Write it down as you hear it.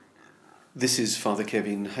This is Father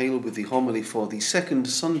Kevin Hale with the homily for the second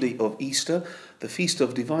Sunday of Easter, the Feast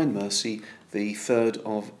of Divine Mercy, the 3rd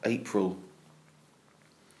of April.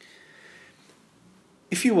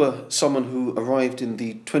 If you were someone who arrived in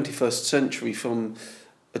the 21st century from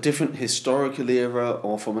a different historical era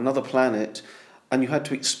or from another planet, and you had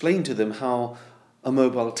to explain to them how a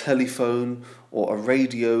mobile telephone or a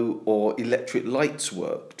radio or electric lights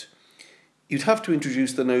worked, you'd have to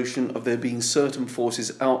introduce the notion of there being certain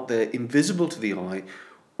forces out there invisible to the eye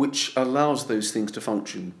which allows those things to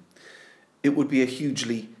function. It would be a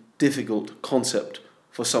hugely difficult concept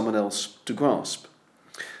for someone else to grasp.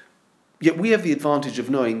 Yet we have the advantage of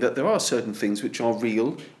knowing that there are certain things which are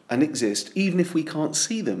real and exist even if we can't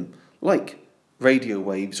see them, like radio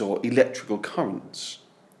waves or electrical currents.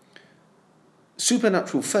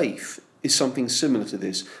 Supernatural faith is something similar to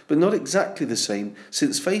this, but not exactly the same,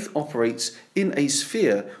 since faith operates in a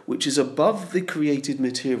sphere which is above the created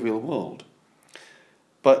material world.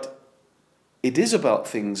 But it is about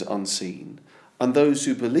things unseen, and those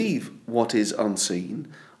who believe what is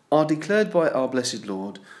unseen are declared by our blessed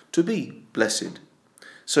Lord to be blessed.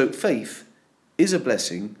 So faith is a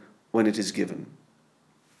blessing when it is given.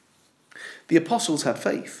 The apostles had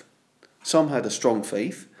faith. Some had a strong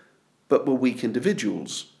faith, but were weak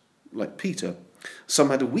individuals, like Peter.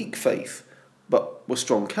 Some had a weak faith, but were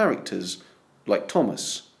strong characters, like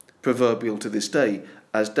Thomas, proverbial to this day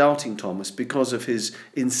as Doubting Thomas because of his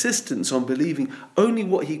insistence on believing only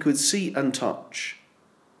what he could see and touch.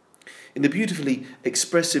 In the beautifully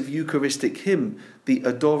expressive Eucharistic hymn, the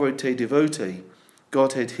Adoro Te Devote,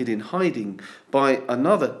 Godhead hid in hiding, by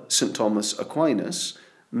another St. Thomas Aquinas,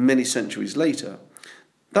 many centuries later,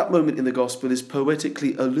 that moment in the Gospel is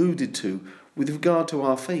poetically alluded to with regard to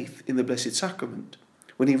our faith in the Blessed Sacrament,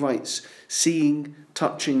 when he writes, "Seeing,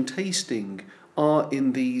 touching, tasting, are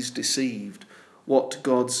in these deceived. What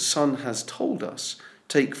God's Son has told us,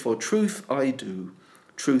 take for truth I do.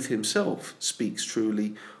 Truth himself speaks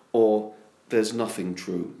truly, or there's nothing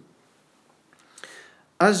true."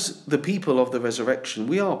 As the people of the resurrection,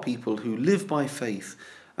 we are people who live by faith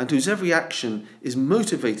and whose every action is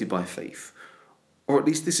motivated by faith, or at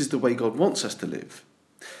least this is the way God wants us to live.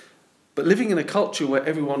 But living in a culture where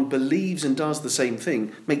everyone believes and does the same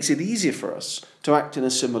thing makes it easier for us to act in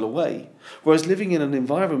a similar way. Whereas living in an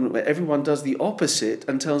environment where everyone does the opposite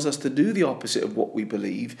and tells us to do the opposite of what we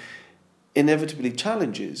believe inevitably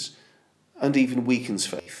challenges and even weakens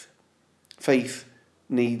faith. Faith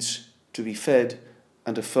needs to be fed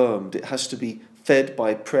and affirmed. It has to be fed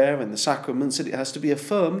by prayer and the sacraments, and it has to be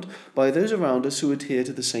affirmed by those around us who adhere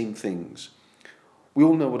to the same things. We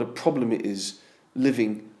all know what a problem it is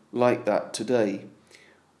living like that today.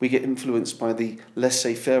 We get influenced by the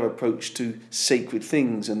laissez-faire approach to sacred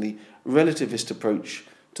things and the relativist approach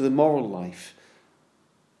to the moral life,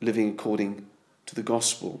 living according to the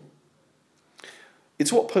gospel.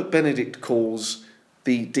 It's what Pope Benedict calls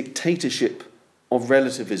the dictatorship of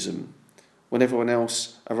relativism, when everyone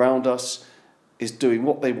else around us is doing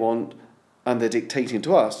what they want and they're dictating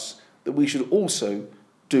to us that we should also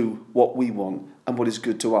do what we want and what is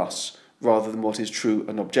good to us, rather than what is true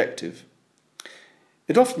and objective.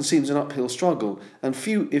 It often seems an uphill struggle, and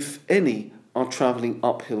few, if any, are travelling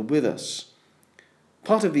uphill with us.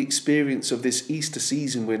 Part of the experience of this Easter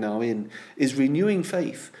season we're now in is renewing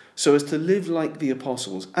faith so as to live like the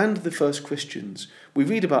apostles and the first Christians. We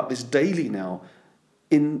read about this daily now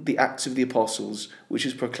in the Acts of the Apostles, which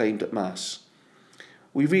is proclaimed at Mass.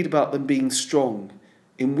 We read about them being strong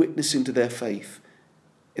in witnessing to their faith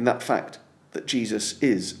in that fact that Jesus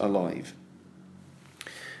is alive.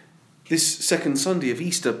 This second Sunday of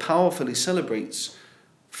Easter powerfully celebrates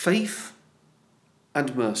faith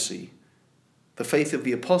and mercy. The faith of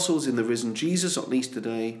the apostles in the risen Jesus on Easter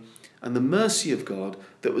Day, and the mercy of God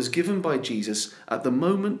that was given by Jesus at the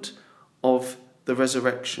moment of the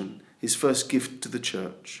resurrection, his first gift to the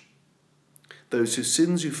church. Those whose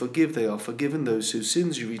sins you forgive, they are forgiven. Those whose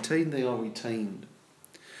sins you retain, they are retained.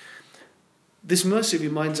 This mercy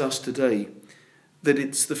reminds us today that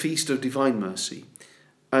it's the feast of divine mercy,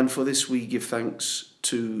 and for this we give thanks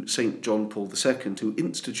to St. John Paul II, who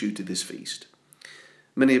instituted this feast.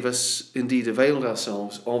 Many of us indeed availed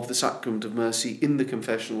ourselves of the sacrament of mercy in the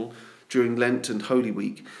confessional during Lent and Holy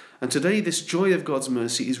Week, and today this joy of God's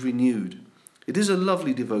mercy is renewed. It is a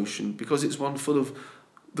lovely devotion because it's one full of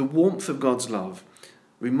the warmth of God's love,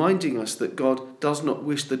 reminding us that God does not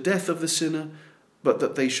wish the death of the sinner, but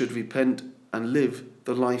that they should repent and live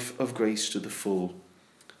the life of grace to the full.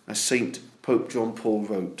 As St. Pope John Paul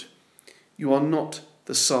wrote, "You are not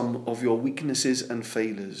the sum of your weaknesses and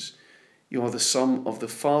failures. You are the sum of the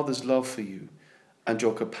Father's love for you and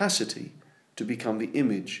your capacity to become the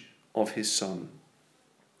image of his Son.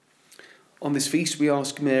 On this feast we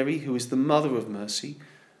ask Mary, who is the Mother of Mercy,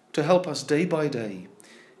 to help us day by day.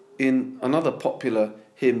 In another popular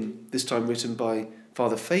hymn, this time written by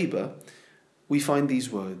Father Faber, we find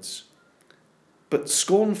these words: "But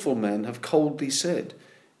scornful men have coldly said,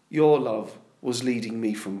 your love was leading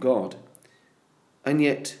me from God. And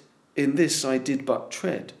yet in this I did but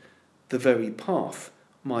tread the very path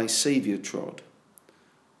my Saviour trod."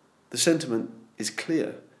 The sentiment is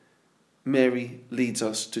clear. Mary leads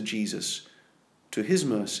us to Jesus, to his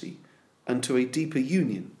mercy, and to a deeper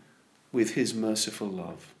union with his merciful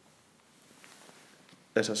love.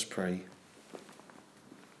 Let us pray.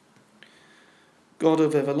 God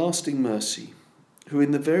of everlasting mercy, who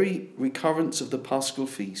in the very recurrence of the Paschal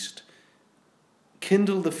feast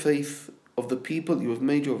kindle the faith of the people you have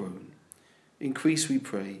made your own, increase, we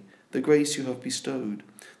pray, the grace you have bestowed,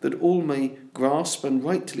 that all may grasp and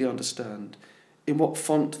rightly understand in what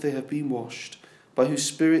font they have been washed, by whose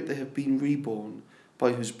Spirit they have been reborn,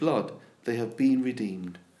 by whose blood they have been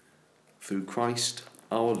redeemed. Through Christ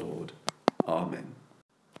our Lord. Amen.